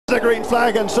The green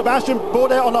flag, and Sebastian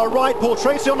Bourdais on our right, Paul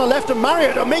Tracy on the left, and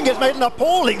Mario Dominguez made an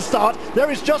appalling start.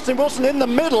 There is Justin Wilson in the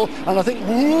middle, and I think,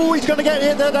 ooh, he's going to get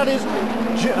hit there. That is,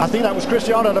 I think that was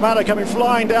Cristiano D'Amato coming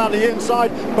flying down the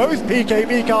inside. Both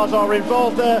PKV cars are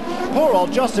involved there. Poor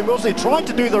old Justin Wilson, he tried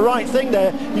to do the right thing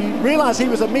there. He realised he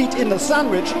was a meat in the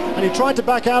sandwich, and he tried to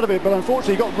back out of it, but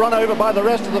unfortunately he got run over by the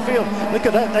rest of the field. Look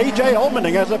at that, AJ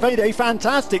Allmenning has made a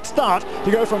fantastic start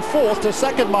to go from 4th to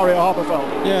 2nd, Mario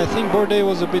Harperfeld. Yeah, I think Bourdais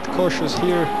was a bit cautious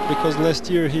here because last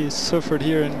year he suffered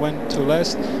here and went to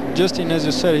last. Justin, as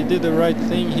you said, he did the right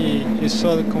thing. He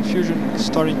saw the confusion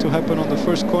starting to happen on the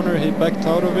first corner. He backed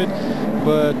out of it,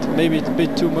 but maybe it's a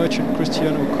bit too much, and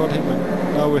Cristiano caught him,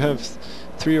 and now we have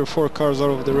 3 or 4 cars out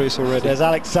of the race already. There's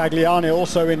Alex Tagliani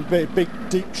also in big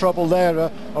deep trouble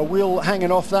there. A wheel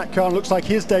hanging off that car. Looks like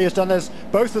his day is done. There's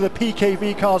both of the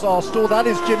PKV cars are still. That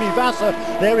is Jimmy Vasser.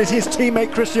 There is his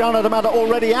teammate Cristiano D'Amato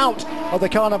already out of the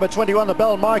car number 21, the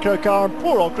Bell Micro car, and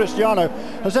poor old Cristiano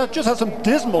has just had some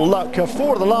dismal luck.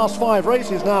 4 of the last 5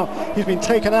 races now he's been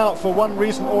taken out for one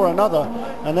reason or another,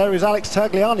 and there is Alex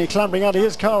Tagliani clambering out of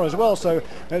his car as well. So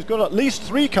there's got at least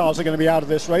 3 cars are going to be out of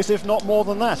this race, if not more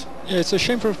than that. Yeah, it's a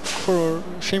shame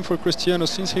for Cristiano.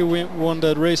 Since he won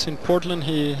that race in Portland,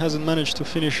 he hasn't managed to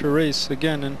finish a race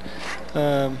again,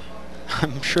 and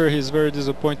I'm sure he's very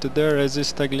disappointed there, as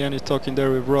is Tagliani talking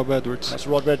there with Rob Edwards. That's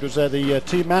Rob Edwards there, the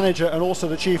team manager and also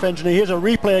the chief engineer. Here's a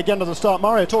replay again of the start.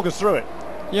 Mario, talk us through it.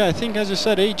 Yeah, I think, as you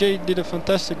said, AJ did a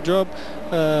fantastic job.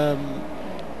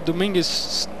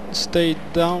 Dominguez stayed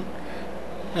down,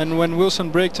 and when Wilson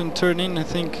braked and turned in, I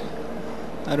think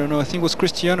it was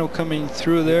Cristiano coming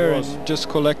through there and just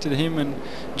collected him, and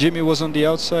Jimmy was on the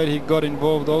outside. He got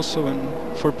involved also,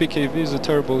 and for PKV it's a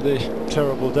terrible day.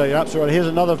 Terrible day, absolutely. Here's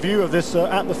another view of this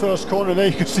at the first corner. There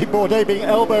you can see Bourdais being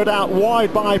elbowed out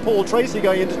wide by Paul Tracy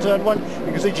going into turn 1.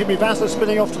 You can see Jimmy Vasser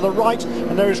spinning off to the right,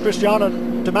 and there is Cristiano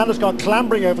D'Amato's car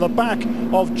clambering over the back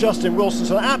of Justin Wilson.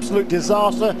 So an absolute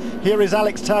disaster. Here is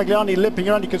Alex Tagliani limping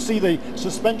around. You can see the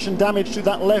suspension damage to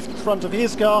that left front of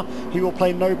his car. He will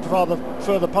play no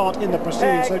further part in the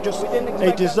proceedings, so just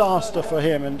a disaster for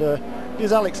him. And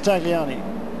here's Alex Tagliani.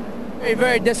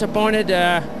 Very disappointed.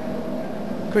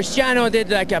 Cristiano did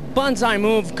like a bonsai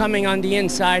move coming on the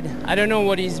inside. I don't know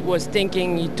what he was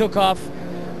thinking. He took off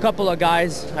a couple of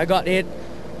guys. I got hit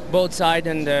both sides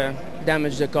and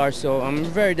damaged the car, so I'm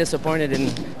very disappointed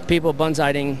in people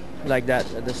bonsaiing like that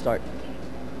at the start.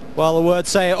 Well, the words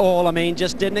say it all. I mean,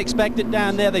 just didn't expect it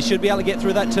down there. They should be able to get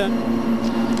through that turn.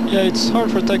 Yeah, it's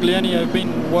hard for Tagliani. I've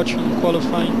been watching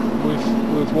qualifying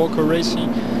with Walker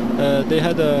Racing. They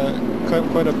had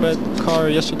quite a bad car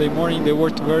yesterday morning. They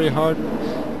worked very hard.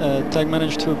 Tag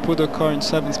managed to put the car in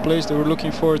 7th place. They were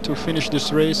looking forward to finish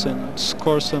this race and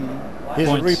score some Here's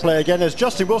points. a replay again. There's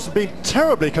Justin Wilson being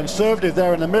terribly conservative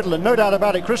there in the middle, and no doubt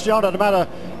about it, Cristiano D'Amato,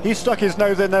 he stuck his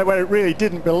nose in there where it really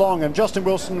didn't belong, and Justin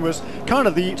Wilson was kind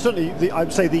of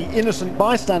I'd say the innocent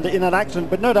bystander in that accident,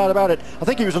 but no doubt about it, I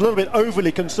think he was a little bit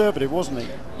overly conservative, wasn't he?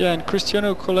 Yeah, and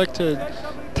Cristiano collected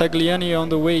Tagliani on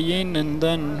the way in, and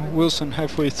then Wilson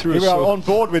halfway through. Here we are on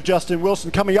board with Justin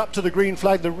Wilson coming up to the green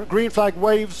flag. The green flag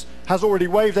has already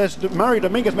waved. There's Mario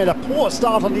Dominguez made a poor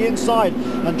start on the inside,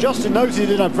 and Justin knows he's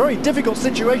in a very difficult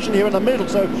situation here in the middle,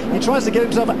 so he tries to get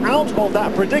himself out of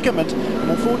that predicament,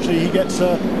 and unfortunately he gets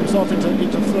himself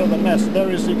into further mess. There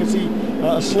is, you can see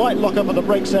a slight lock up of the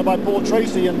brakes there by Paul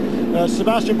Tracy, and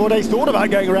Sebastian Bourdais thought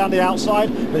about going around the outside,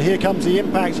 but here comes the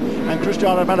impact, and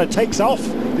Cristiano D'Amato takes off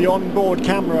the onboard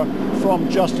camera from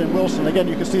Justin Wilson. Again,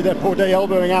 you can see there Bourdais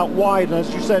elbowing out wide, and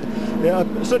as you said,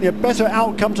 certainly a better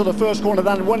outcome to the first corner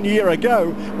than 1 year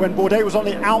ago when Bourdais was on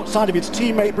the outside of his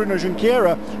teammate Bruno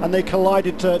Junqueira, and they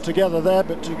collided together there.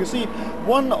 But you can see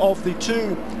one of the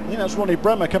two, I think that's Ronnie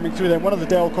Bremer coming through there, one of the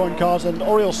Dale Coyne cars, and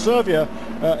Oriol Servia,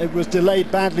 it was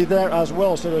delayed badly there as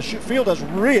well. So the field has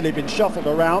really been shuffled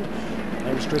around.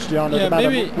 There was Cristiano D'Amato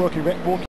walking